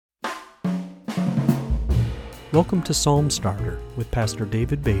Welcome to Psalm Starter with Pastor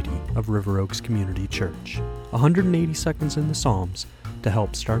David Beatty of River Oaks Community Church. 180 seconds in the Psalms to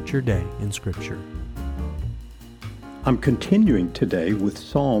help start your day in Scripture. I'm continuing today with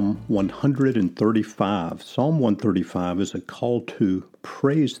Psalm 135. Psalm 135 is a call to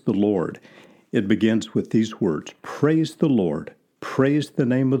praise the Lord. It begins with these words, "Praise the Lord, praise the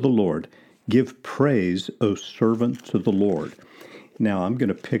name of the Lord, give praise, O servants of the Lord." Now I'm going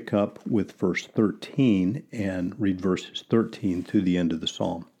to pick up with verse 13 and read verses 13 through the end of the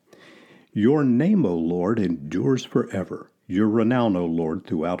psalm. Your name, O Lord, endures forever. Your renown, O Lord,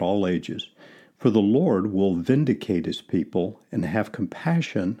 throughout all ages. For the Lord will vindicate his people and have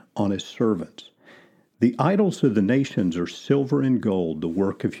compassion on his servants. The idols of the nations are silver and gold, the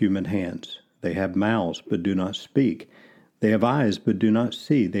work of human hands. They have mouths, but do not speak. They have eyes, but do not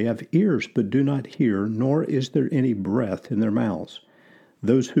see. They have ears, but do not hear, nor is there any breath in their mouths.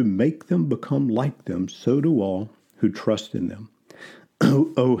 Those who make them become like them, so do all who trust in them.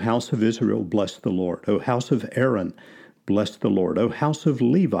 O house of Israel, bless the Lord. O house of Aaron, bless the Lord. O house of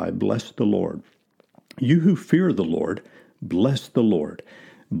Levi, bless the Lord. You who fear the Lord, bless the Lord.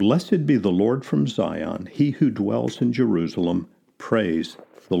 Blessed be the Lord from Zion. He who dwells in Jerusalem, praise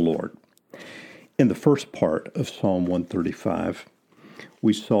the Lord. In the first part of Psalm 135,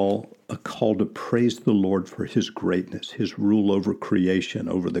 we saw a call to praise the Lord for his greatness, his rule over creation,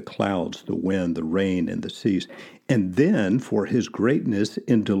 over the clouds, the wind, the rain, and the seas, and then for his greatness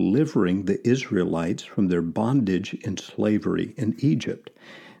in delivering the Israelites from their bondage and slavery in Egypt.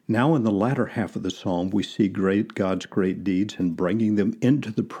 Now in the latter half of the psalm, we see God's great deeds in bringing them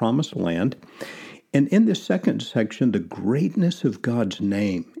into the promised land. And in this second section, the greatness of God's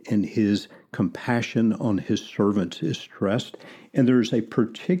name and his compassion on his servants is stressed, and there's a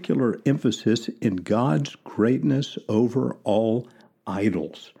particular emphasis in God's greatness over all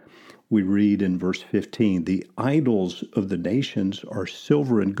idols. We read in verse 15, the idols of the nations are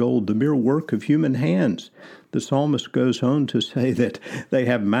silver and gold, the mere work of human hands. The psalmist goes on to say that they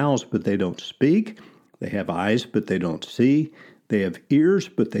have mouths, but they don't speak. They have eyes, but they don't see. They have ears,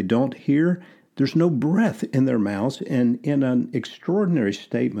 but they don't hear. There's no breath in their mouths. And in an extraordinary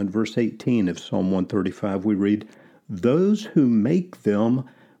statement, verse 18 of Psalm 135, we read, those who make them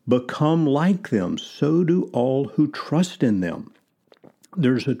become like them, so do all who trust in them.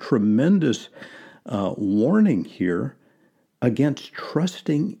 There's a tremendous warning here against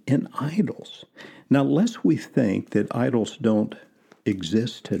trusting in idols. Now, lest we think that idols don't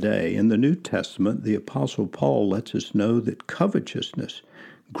exist today, in the New Testament, the Apostle Paul lets us know that covetousness,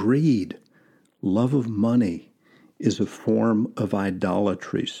 greed, love of money is a form of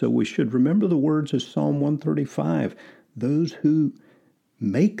idolatry. So we should remember the words of Psalm 135. Those who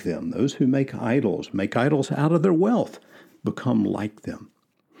make them, those who make idols out of their wealth, become like them.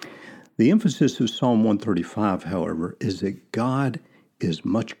 The emphasis of Psalm 135, however, is that God is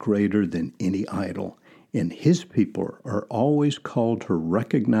much greater than any idol, and his people are always called to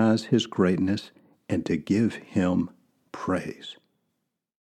recognize his greatness and to give him praise.